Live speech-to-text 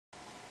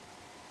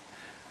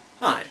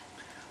Hi,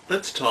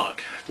 let's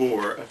talk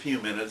for a few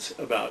minutes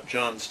about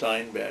John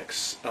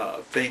Steinbeck's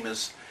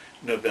famous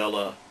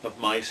novella of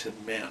Mice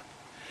and Men.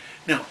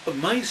 Now,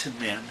 Mice and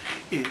Men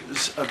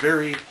is a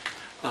very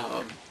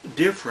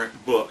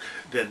different book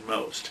than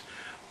most.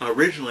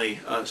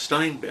 Originally,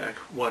 Steinbeck,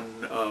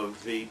 one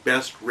of the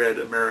best-read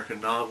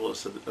American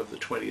novelists of the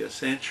 20th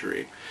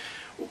century,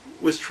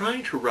 was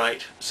trying to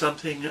write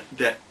something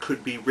that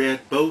could be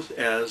read both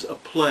as a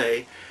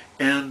play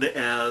and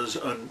as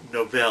a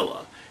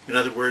novella. In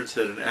other words,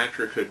 that an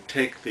actor could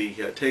take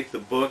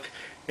the book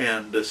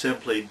and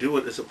simply do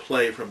it as a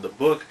play from the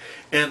book,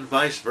 and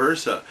vice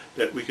versa,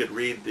 that we could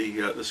read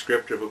the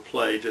script of a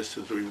play just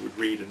as we would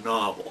read a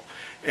novel.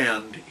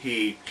 And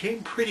he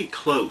came pretty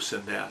close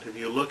in that. If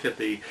you look at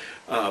the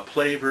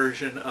play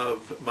version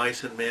of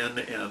Mice and Men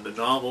and the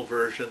novel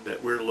version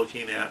that we're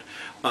looking at,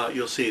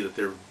 you'll see that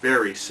they're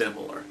very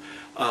similar.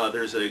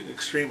 There's an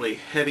extremely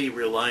heavy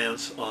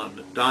reliance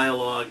on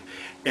dialogue,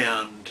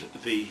 and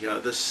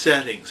the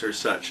settings are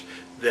such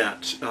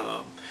that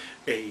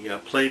a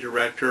play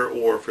director,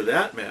 or for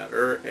that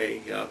matter,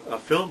 a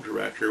film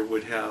director,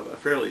 would have a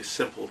fairly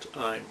simple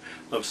time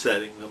of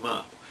setting them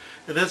up.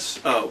 And that's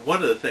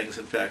one of the things,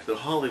 in fact, that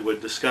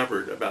Hollywood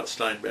discovered about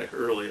Steinbeck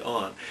early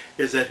on,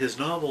 is that his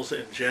novels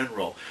in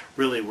general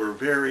really were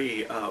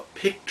very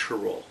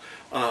pictorial,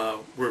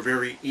 were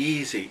very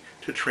easy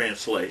to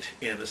translate,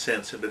 in a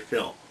sense, into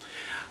film.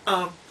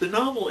 The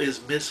novel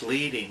is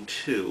misleading,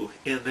 too,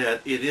 in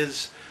that it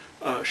is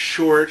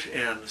short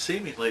and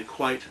seemingly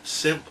quite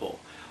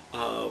simple.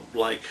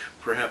 Like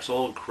perhaps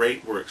all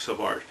great works of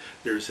art,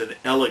 there's an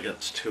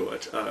elegance to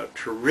it, a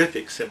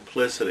terrific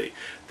simplicity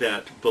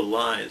that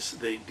belies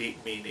the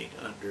deep meaning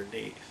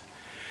underneath.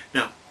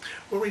 Now,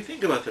 when we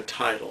think about the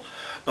title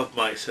of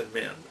Mice and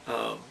Men,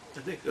 I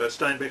think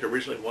Steinbeck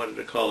originally wanted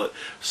to call it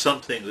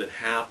Something That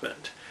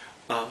Happened.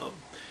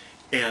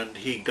 And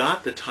he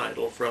got the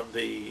title from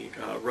the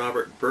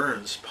Robert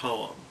Burns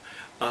poem.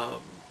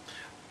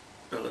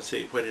 Let's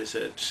see, what is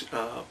it?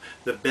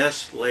 The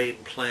Best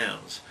Laid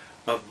Plans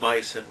of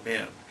Mice and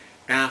Men,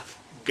 aft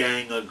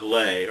gang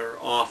agley, or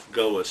off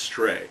go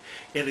astray,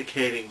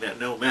 indicating that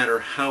no matter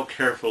how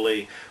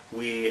carefully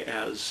we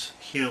as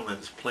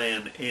humans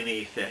plan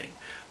anything,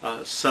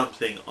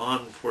 something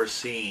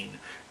unforeseen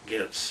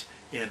gets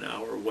in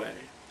our way.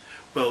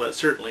 Well, that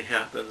certainly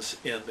happens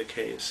in the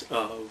case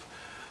of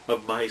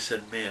Mice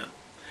and Men.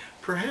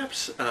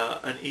 Perhaps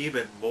an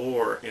even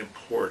more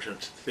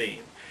important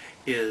theme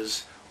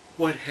is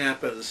what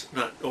happens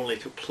not only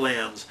to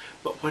plans,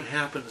 but what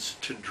happens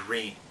to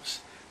dreams.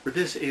 For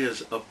this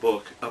is a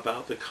book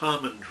about the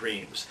common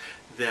dreams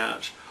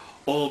that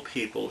all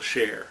people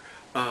share.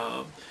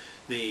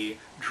 The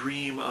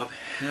dream of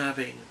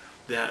having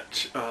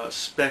that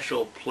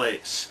special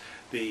place,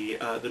 the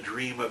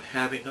dream of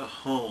having a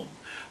home,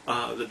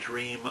 the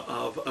dream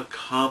of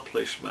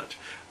accomplishment,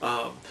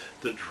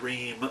 the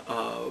dream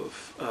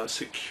of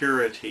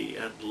security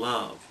and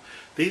love.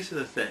 These are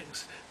the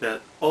things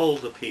that all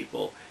the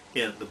people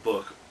in the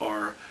book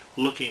are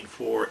looking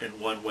for in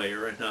one way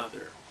or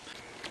another.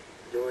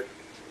 Lord,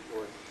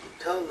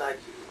 tell like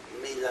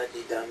me like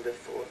you done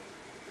before.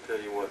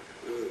 Tell you what?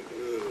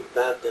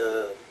 About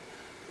the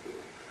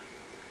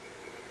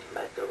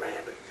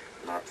rabbit.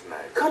 Not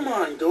tonight. Come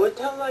on, do it.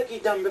 Tell like you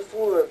done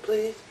before,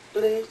 please,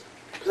 please,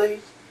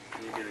 please.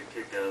 You get a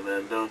kick out of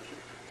that, don't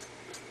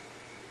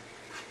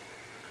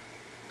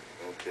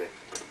you? Okay.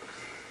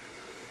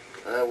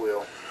 I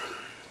will.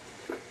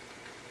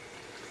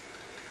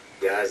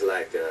 Guys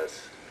like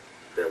us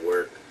that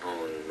work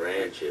on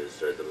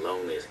ranches are the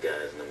loneliest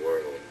guys in the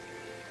world.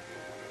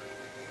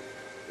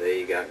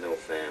 They got no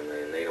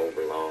family and they don't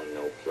belong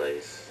no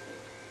place.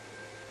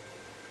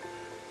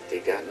 They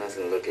got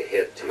nothing to look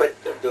ahead to. But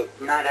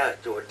not us,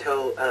 George.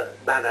 Tell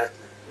about us.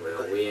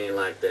 Well, we ain't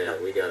like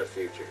that. We got a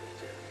future.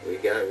 We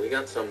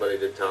got somebody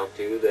to talk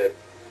to that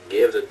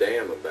gives a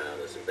damn about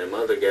us. If them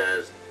other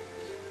guys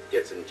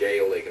gets in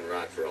jail, they can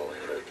rot for all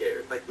anybody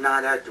cares. But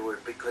not us, George,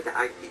 because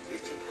you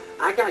see,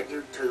 I got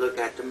you to look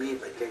after me,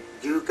 but then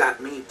you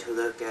got me to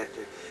look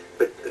after.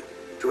 But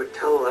George,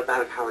 tell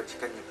about how it's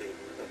gonna be.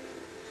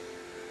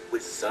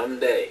 With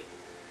someday,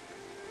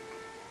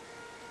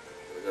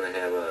 we're gonna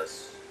have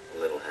us a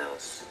little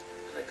house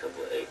and a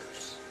couple of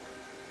acres,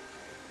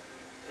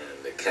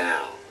 and the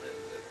cow and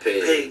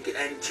the Pig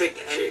and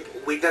chicken. And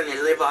we're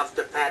gonna live off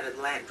the fatted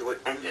land, George,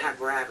 and have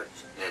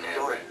rabbits. and have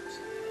George, rabbits.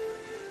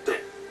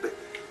 But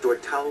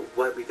George, tell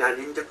what we got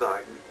in the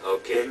garden.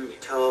 Okay. Then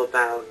tell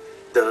about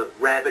the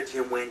rabbits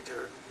in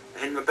winter,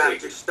 and about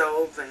Pig. the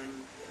stove,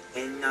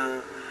 and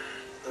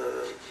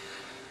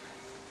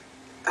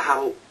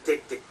how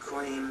thick the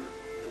cream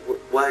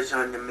was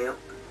on the milk.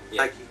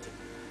 Yeah. Like you did.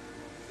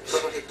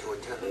 Go ahead,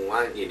 George, tell me. Well,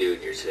 why don't you do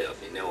it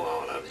yourself? You know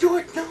all of it.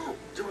 George, no,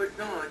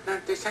 it's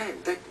not the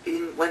same. That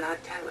when I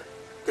tell it,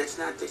 that's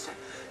not the same.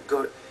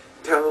 Go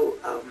tell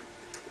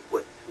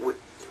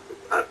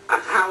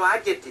how I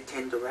get to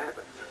tend the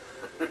rabbit.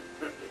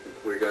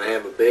 We're gonna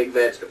have a big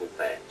vegetable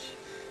patch.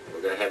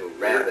 We're gonna have a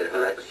rabbit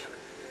hutch.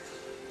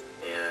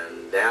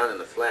 And down in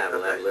the flat,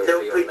 we'll have a little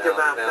They'll field pick of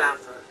the alfalfa.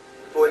 alfalfa.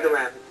 For the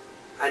rabbits.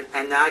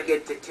 And I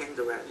get to tend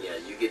the rabbits. Yeah,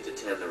 you get to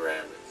tend the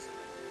rabbits.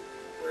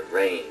 When it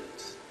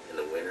rains in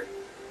the winter,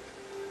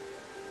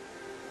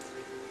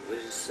 we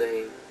just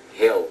say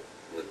hell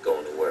with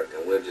going to work,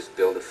 and we'll just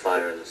build a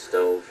fire in the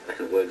stove,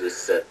 and we'll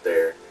just sit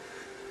there,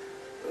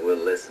 and we'll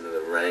listen to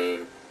the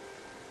rain.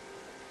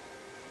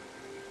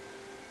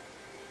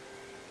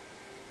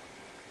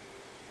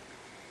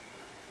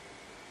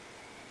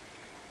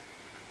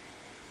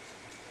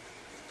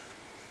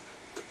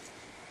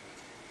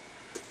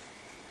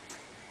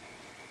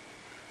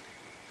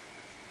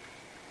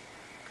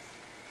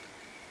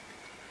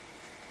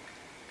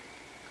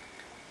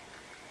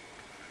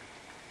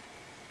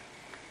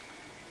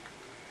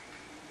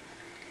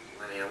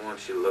 Lenny, I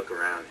want you to look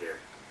around here.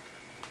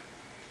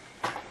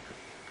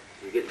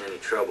 If you get in any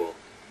trouble,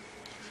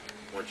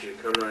 I want you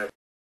to come right